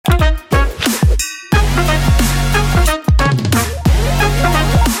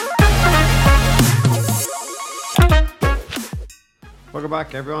Welcome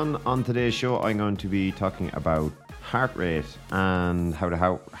back, everyone. On today's show, I'm going to be talking about heart rate and how the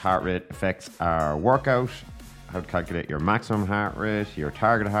heart rate affects our workout, how to calculate your maximum heart rate, your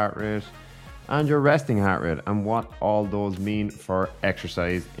target heart rate, and your resting heart rate, and what all those mean for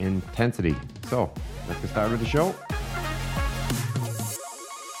exercise intensity. So, let's get started with the show.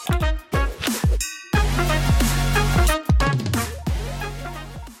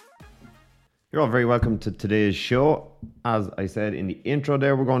 You're all very welcome to today's show. As I said in the intro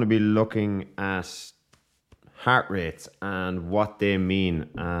there, we're going to be looking at heart rates and what they mean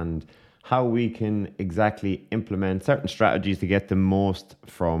and how we can exactly implement certain strategies to get the most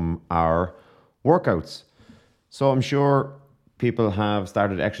from our workouts. So I'm sure people have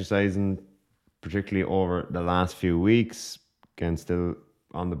started exercising, particularly over the last few weeks, again, still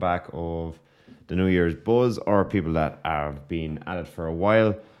on the back of the New Year's buzz, or people that have been at it for a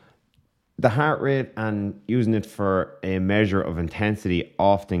while. The heart rate and using it for a measure of intensity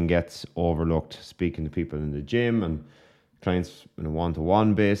often gets overlooked. Speaking to people in the gym and clients on a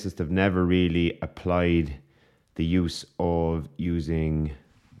one-to-one basis, they've never really applied the use of using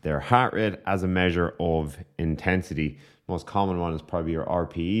their heart rate as a measure of intensity. Most common one is probably your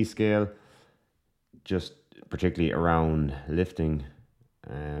RPE scale, just particularly around lifting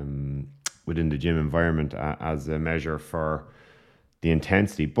within the gym environment as a measure for the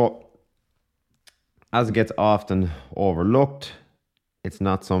intensity. But as it gets often overlooked, it's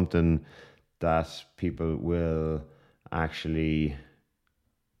not something that people will actually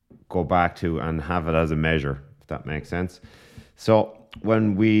go back to and have it as a measure, if that makes sense. So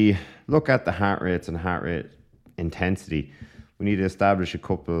when we look at the heart rates and heart rate intensity, we need to establish a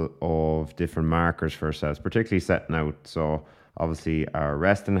couple of different markers for ourselves, particularly setting out. So obviously our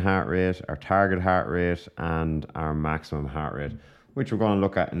resting heart rate, our target heart rate, and our maximum heart rate, which we're going to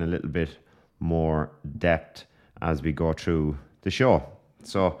look at in a little bit more depth as we go through the show.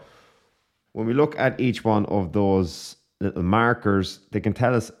 So when we look at each one of those little markers, they can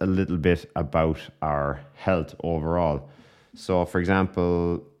tell us a little bit about our health overall. So for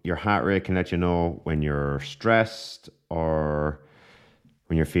example, your heart rate can let you know when you're stressed or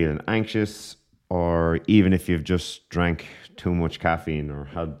when you're feeling anxious, or even if you've just drank too much caffeine or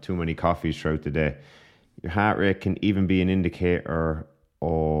had too many coffees throughout the day. Your heart rate can even be an indicator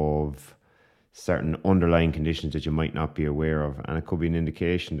of certain underlying conditions that you might not be aware of, and it could be an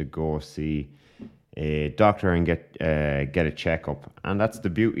indication to go see a doctor and get a checkup. And that's the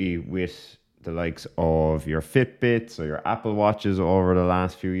beauty with the likes of your Fitbits or your Apple Watches over the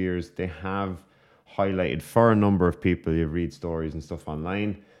last few years. They have highlighted for a number of people, you read stories and stuff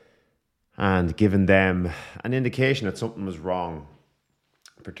online, and given them an indication that something was wrong,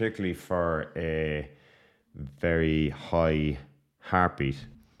 particularly for a very high heartbeat.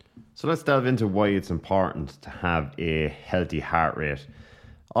 So let's delve into why it's important to have a healthy heart rate.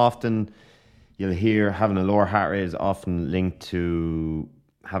 Often you'll hear having a lower heart rate is often linked to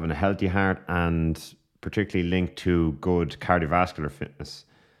having a healthy heart, and particularly linked to good cardiovascular fitness.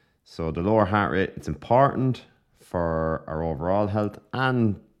 So the lower heart rate, it's important for our overall health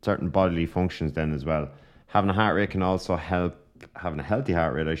and certain bodily functions then as well. Having a heart rate can also help, having a healthy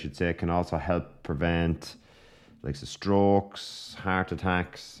heart rate, I should say, can also help prevent like strokes, heart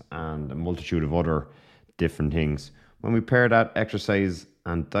attacks, and a multitude of other different things. When we pair that, exercise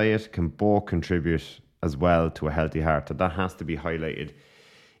and diet can both contribute as well to a healthy heart. So that has to be highlighted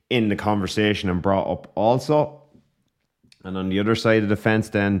in the conversation and brought up also. And on the other side of the fence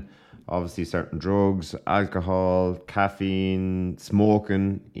then, obviously certain drugs, alcohol, caffeine,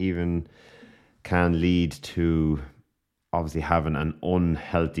 smoking even can lead to obviously having an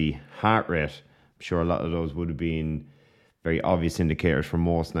unhealthy heart rate. Sure, a lot of those would have been very obvious indicators for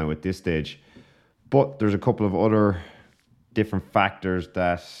most now at this stage, but there's a couple of other different factors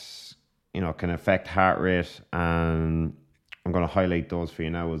that can affect heart rate, and I'm going to highlight those for you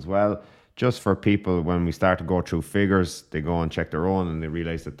now as well, just for people when we start to go through figures, they go and check their own and they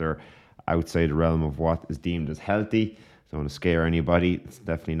realize that they're outside the realm of what is deemed as healthy. Don't want to scare anybody. It's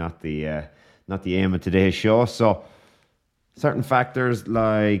definitely not the aim of today's show. So certain factors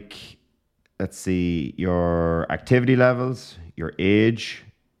like, let's see, your activity levels, your age,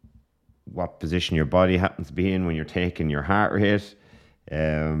 what position your body happens to be in when you're taking your heart rate,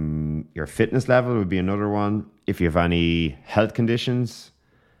 your fitness level would be another one, if you have any health conditions,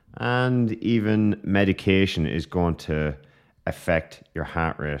 and even medication is going to affect your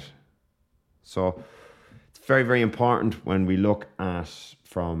heart rate. So it's very, very important when we look at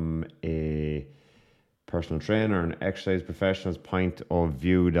from a personal trainer and exercise professional's point of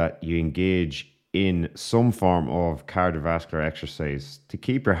view that you engage in some form of cardiovascular exercise to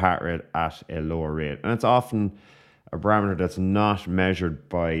keep your heart rate at a lower rate. And it's often a barometer that's not measured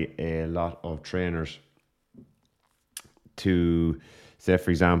by a lot of trainers. To say,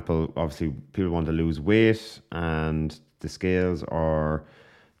 for example, obviously people want to lose weight and the scales or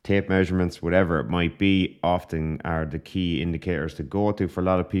tape measurements, whatever it might be, often are the key indicators to go to for a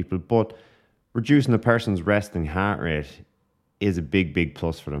lot of people. But reducing a person's resting heart rate is a big, big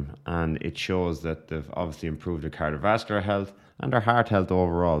plus for them. And it shows that they've obviously improved their cardiovascular health and their heart health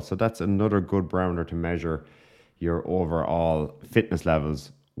overall. So that's another good barometer to measure your overall fitness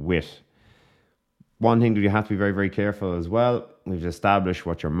levels with. One thing that you have to be very, very careful as well, we've established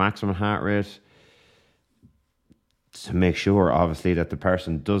what your maximum heart rate, to make sure obviously that the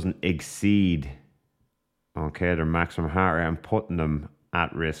person doesn't exceed their maximum heart rate and putting them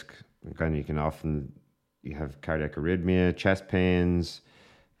at risk. Again, you have cardiac arrhythmia, chest pains.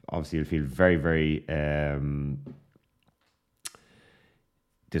 Obviously, you'll feel very, very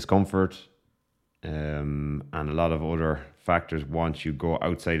discomfort, and a lot of other factors once you go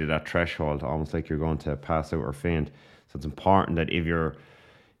outside of that threshold, almost like you're going to pass out or faint. So it's important that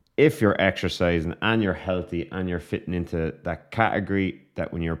if you're exercising and you're healthy and you're fitting into that category,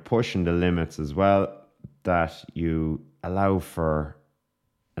 that when you're pushing the limits as well, that you allow for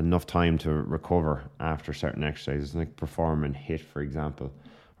enough time to recover after certain exercises, like performing HIIT, for example,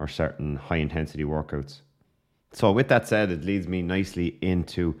 or certain high intensity workouts. So with that said, it leads me nicely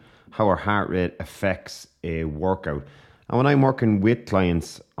into how our heart rate affects a workout. And when I'm working with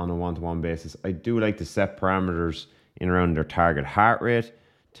clients on a one-to-one basis, I do like to set parameters in around their target heart rate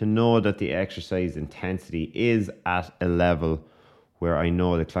to know that the exercise intensity is at a level where I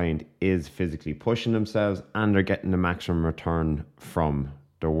know the client is physically pushing themselves and they're getting the maximum return from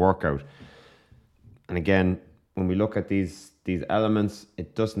their workout. And again, when we look at these elements,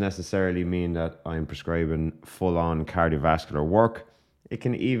 it doesn't necessarily mean that I'm prescribing full-on cardiovascular work. It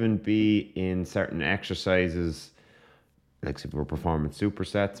can even be in certain exercises, like if we're performing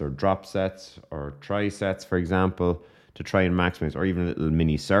supersets or drop sets or trisets, for example, to try and maximize, or even a little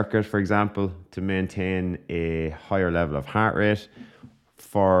mini circuit, for example, to maintain a higher level of heart rate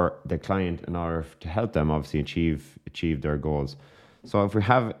for the client in order to help them obviously achieve their goals. So if we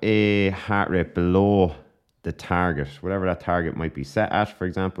have a heart rate below the target, whatever that target might be set at, for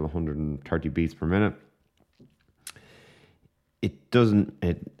example, 130 beats per minute,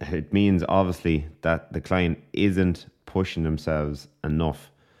 it means obviously that the client isn't pushing themselves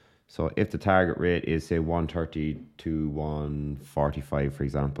enough. So if the target rate is say 130 to 145, for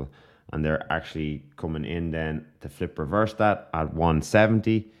example, and they're actually coming in then to flip reverse that at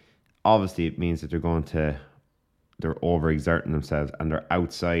 170, obviously it means that they're overexerting themselves and they're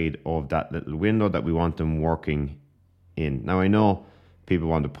outside of that little window that we want them working in. Now I know people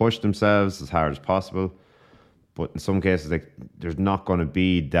want to push themselves as hard as possible, but in some cases, like, there's not going to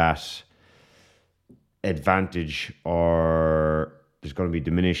be that advantage, or there's going to be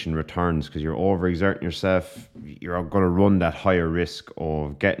diminishing returns because you're overexerting yourself. You're going to run that higher risk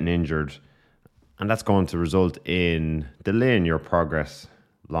of getting injured, and that's going to result in delaying your progress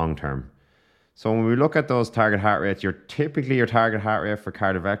long term. So when we look at those target heart rates, your target heart rate for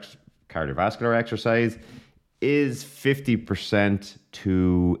cardiovascular exercise is 50%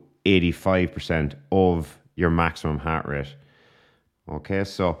 to 85% of your maximum heart rate. Okay,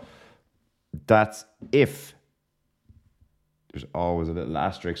 so that's if, there's always a little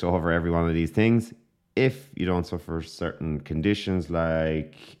asterisk over every one of these things, if you don't suffer certain conditions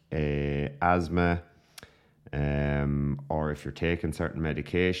like asthma, or if you're taking certain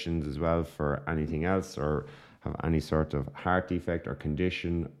medications as well for anything else, or have any sort of heart defect or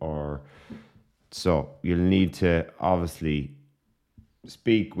condition, or so you'll need to obviously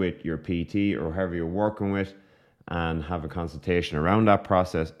speak with your PT or whoever you're working with and have a consultation around that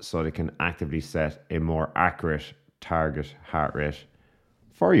process so they can actively set a more accurate target heart rate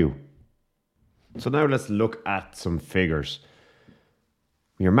for you. So now let's look at some figures.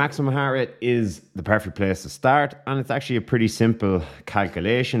 Your maximum heart rate is the perfect place to start, and it's actually a pretty simple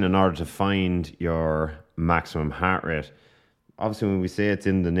calculation in order to find your maximum heart rate. Obviously, when we say it's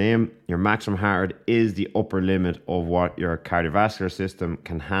in the name, your maximum heart rate is the upper limit of what your cardiovascular system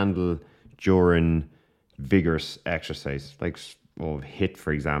can handle during vigorous exercise, like HIIT,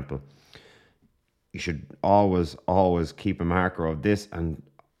 for example. You should always keep a marker of this and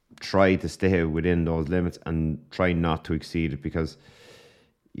try to stay within those limits and try not to exceed it, because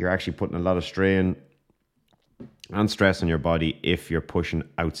you're actually putting a lot of strain and stress on your body if you're pushing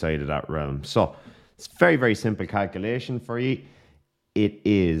outside of that realm. So it's very, very simple calculation for you. It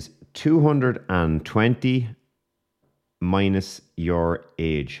is 220 minus your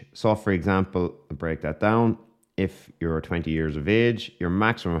age. So for example, I'll break that down. If you're 20 years of age, your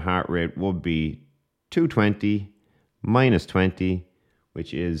maximum heart rate would be 220 minus 20,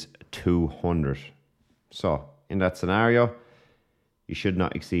 which is 200. So in that scenario, you should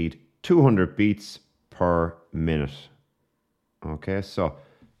not exceed 200 beats per minute. Okay, so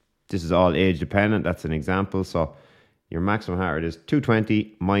this is all age dependent. That's an example. So your maximum heart rate is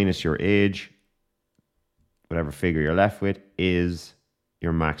 220 minus your age. Whatever figure you're left with is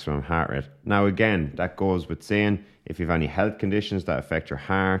your maximum heart rate. Now, again, that goes with saying if you have any health conditions that affect your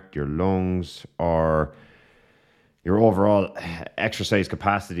heart, your lungs, or your overall exercise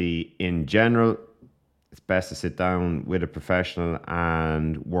capacity in general, it's best to sit down with a professional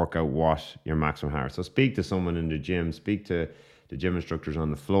and work out what your maximum heart. So speak to someone in the gym, speak to the gym instructors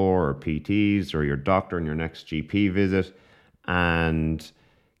on the floor or PTs or your doctor in your next GP visit and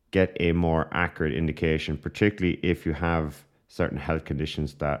get a more accurate indication, particularly if you have certain health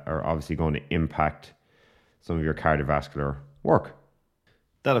conditions that are obviously going to impact some of your cardiovascular work.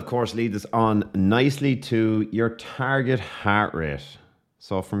 That, of course, leads us on nicely to your target heart rate.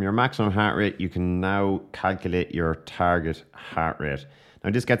 So from your maximum heart rate, you can now calculate your target heart rate.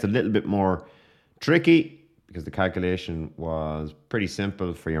 Now, this gets a little bit more tricky because the calculation was pretty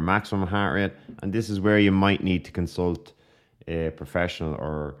simple for your maximum heart rate. And this is where you might need to consult a professional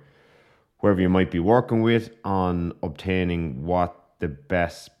or whoever you might be working with on obtaining what the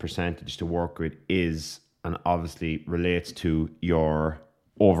best percentage to work with is, and obviously relates to your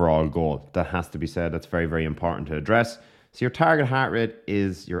overall goal. That has to be said. That's very, very important to address. So your target heart rate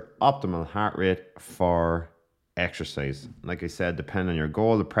is your optimal heart rate for exercise. Like I said, depending on your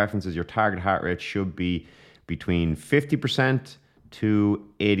goal, the preferences, your target heart rate should be between 50% to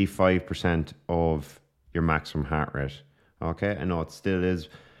 85% of your maximum heart rate. Okay, I know it still is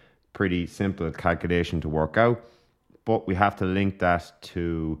pretty simple calculation to work out, but we have to link that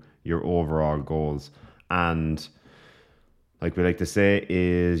to your overall goals. And like we like to say,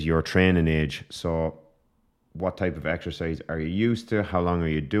 is your training age. So what type of exercise are you used to? How long are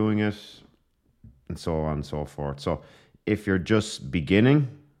you doing it? And so on and so forth. So if you're just beginning,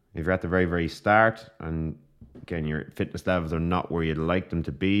 if you're at the very, very start, and again, your fitness levels are not where you'd like them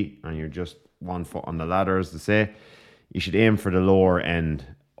to be, and you're just one foot on the ladder, as to say, you should aim for the lower end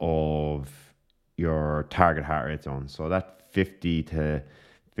of your target heart rate zone. So that 50 to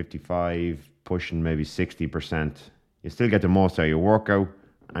 55, pushing maybe 60%, you still get the most out of your workout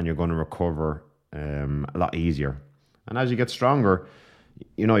and you're going to recover a lot easier. And as you get stronger,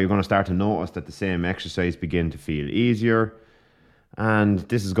 you're going to start to notice that the same exercise begin to feel easier. And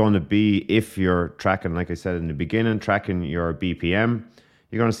this is going to be, if you're tracking, like I said in the beginning, tracking your BPM,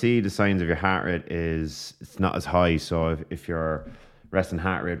 you're going to see the signs of your heart rate it's not as high. So if your resting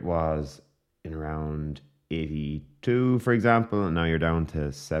heart rate was in around 82, for example, and now you're down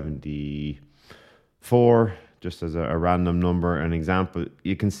to 74, just as a random number, an example,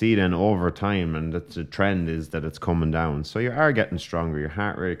 you can see then over time, and that's the trend, is that it's coming down. So you are getting stronger. Your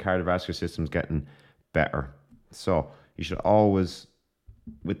heart rate, cardiovascular system's getting better. So you should always,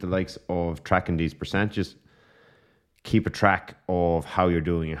 with the likes of tracking these percentages, keep a track of how you're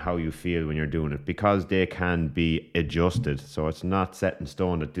doing and how you feel when you're doing it, because they can be adjusted. So it's not set in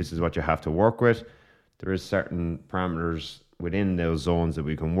stone that this is what you have to work with. There is certain parameters within those zones that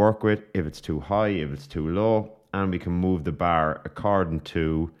we can work with, if it's too high, if it's too low, and we can move the bar according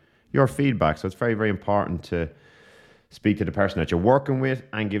to your feedback. So it's very, very important to speak to the person that you're working with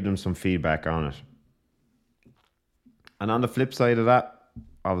and give them some feedback on it. And on the flip side of that,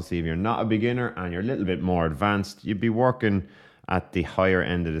 obviously, if you're not a beginner and you're a little bit more advanced, you'd be working at the higher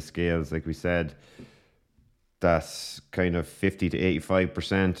end of the scales. Like we said, that's kind of 50 to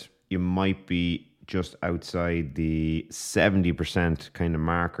 85%. You might be just outside the 70% kind of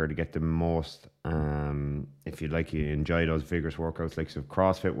marker to get the most. If you enjoy those vigorous workouts, like some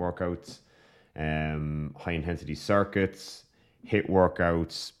CrossFit workouts, high intensity circuits, HIIT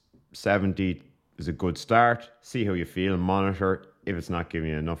workouts, 70 is a good start. See how you feel, monitor. If it's not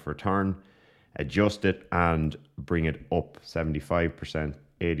giving you enough return, adjust it and bring it up 75%,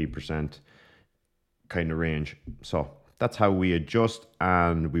 80% kind of range. So that's how we adjust,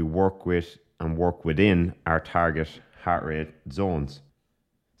 and we work with and work within our target heart rate zones.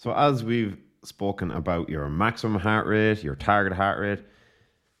 So as we've spoken about your maximum heart rate, your target heart rate,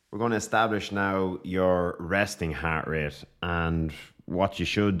 we're going to establish now your resting heart rate and what you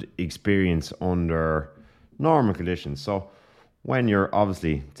should experience under normal conditions. So when you're,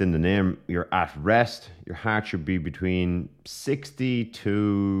 obviously, it's in the name, you're at rest, your heart should be between 60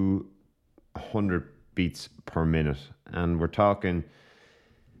 to 100 beats per minute. And we're talking,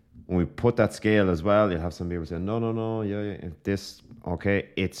 when we put that scale as well, you'll have some people say, no, yeah, this, okay,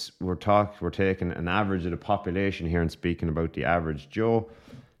 we're taking an average of the population here and speaking about the average Joe.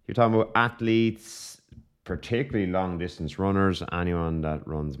 You're talking about athletes, particularly long distance runners, anyone that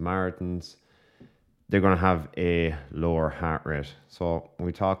runs marathons, they're going to have a lower heart rate. So when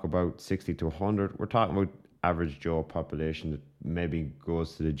we talk about 60 to 100, we're talking about average Joe population that maybe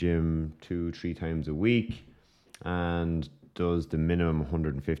goes to the gym 2-3 times a week and does the minimum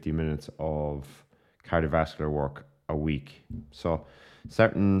 150 minutes of cardiovascular work a week. So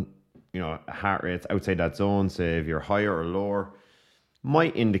certain, heart rates outside that zone, say if you're higher or lower,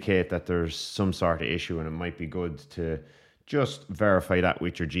 might indicate that there's some sort of issue, and it might be good to just verify that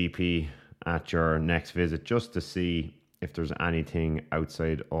with your GP at your next visit, just to see if there's anything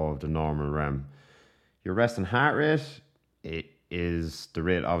outside of the normal realm. Your resting heart rate, it is the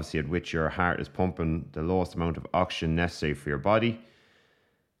rate obviously at which your heart is pumping the lowest amount of oxygen necessary for your body.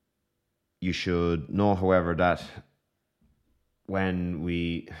 You should know, however, that when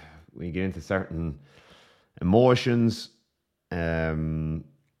we get into certain emotions,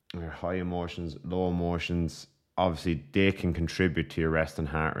 high emotions, low emotions, obviously they can contribute to your resting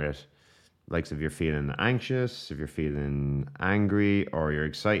heart rate. Like if you're feeling anxious, if you're feeling angry, or you're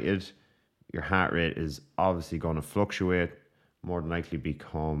excited, your heart rate is obviously going to fluctuate, more than likely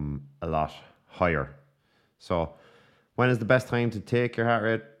become a lot higher. So when is the best time to take your heart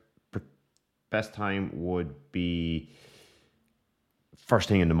rate? Best time would be first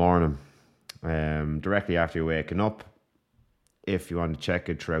thing in the morning, directly after you're waking up. If you want to check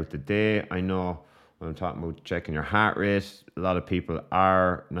it throughout the day, I know when I'm talking about checking your heart rate, a lot of people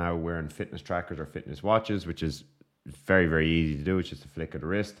are now wearing fitness trackers or fitness watches, which is very, very easy to do. It's just a flick of the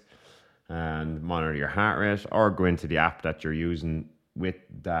wrist and monitor your heart rate, or go into the app that you're using with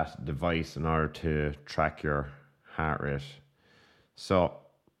that device in order to track your heart rate. So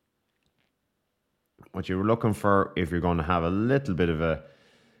what you're looking for, if you're going to have a little bit of a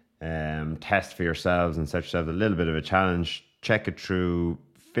test for yourselves and set yourselves a little bit of a challenge, check it through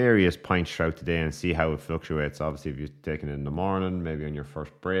various points throughout the day and see how it fluctuates. Obviously, if you're taking it in the morning, maybe on your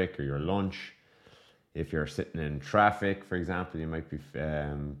first break or your lunch. If you're sitting in traffic, for example, you might be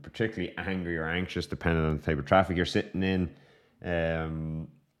particularly angry or anxious depending on the type of traffic you're sitting in.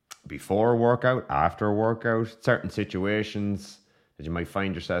 Before a workout, after a workout, certain situations that you might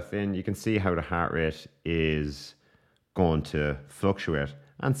find yourself in, you can see how the heart rate is going to fluctuate,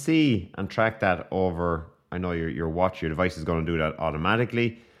 and see and track that over. I know your watch, your device is going to do that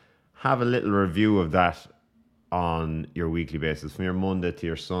automatically. Have a little review of that on your weekly basis. From your Monday to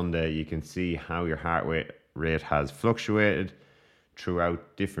your Sunday, you can see how your heart rate has fluctuated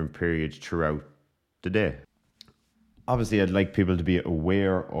throughout different periods throughout the day. Obviously, I'd like people to be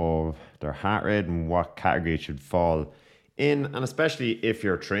aware of their heart rate and what category it should fall in, and especially if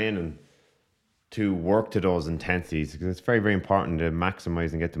you're training to work to those intensities, because it's very, very important to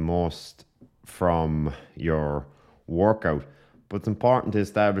maximize and get the most from your workout. But it's important to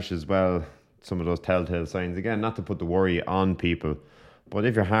establish as well some of those telltale signs. Again, not to put the worry on people, but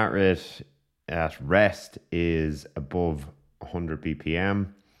if your heart rate at rest is above 100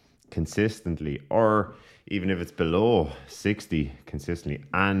 BPM consistently, or even if it's below 60 consistently,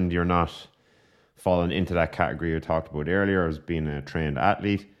 and you're not falling into that category you talked about earlier as being a trained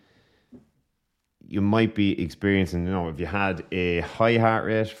athlete, you might be experiencing, if you had a high heart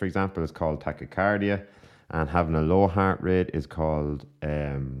rate, for example, it's called tachycardia, and having a low heart rate is called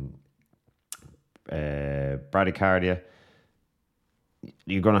bradycardia.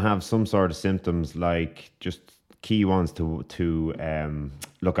 You're going to have some sort of symptoms, like just key ones to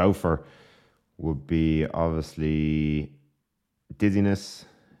look out for would be obviously dizziness,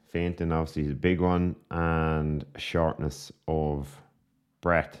 fainting obviously is a big one, and shortness of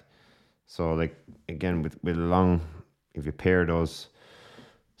breath. So like, again, with if you pair those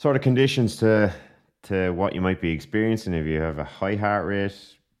sort of conditions to what you might be experiencing, if you have a high heart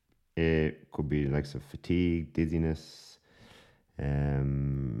rate, it could be like some fatigue, dizziness,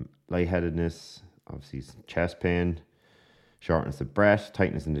 lightheadedness, obviously chest pain, shortness of breath,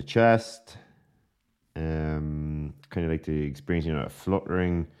 tightness in the chest, kind of like the experience, a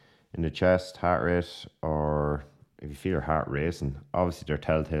fluttering in the chest, heart rate, or if you feel your heart racing, obviously they're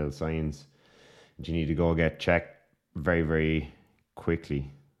telltale signs that you need to go get checked very, very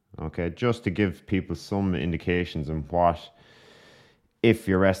quickly. Okay, just to give people some indications on what, if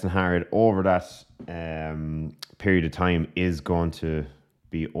your resting heart rate over that period of time is going to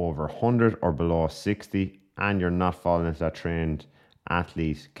be over 100 or below 60, and you're not falling into that trained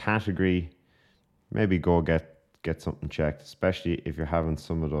athlete category, maybe go get something checked, especially if you're having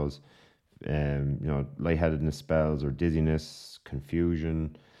some of those lightheadedness spells or dizziness,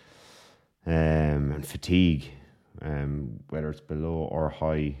 confusion, and fatigue, whether it's below or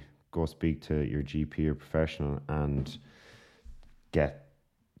high. Go speak to your GP or professional and get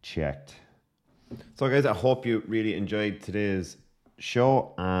checked. So guys, I hope you really enjoyed today's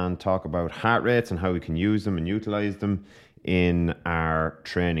show and talk about heart rates and how we can use them and utilize them in our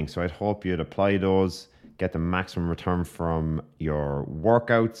training. So I'd hope you'd apply those, get the maximum return from your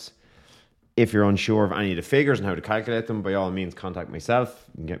workouts. If you're unsure of any of the figures and how to calculate them, by all means contact myself.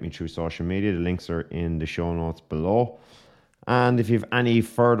 You can get me through social media. The links are in the show notes below. And if you have any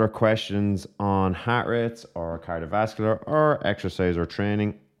further questions on heart rates or cardiovascular or exercise or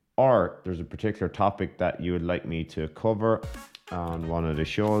training, or there's a particular topic that you would like me to cover on one of the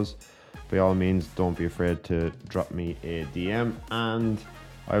shows, by all means, don't be afraid to drop me a DM and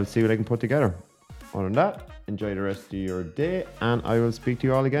I will see what I can put together. Other than that, enjoy the rest of your day and I will speak to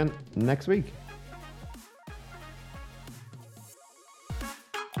you all again next week.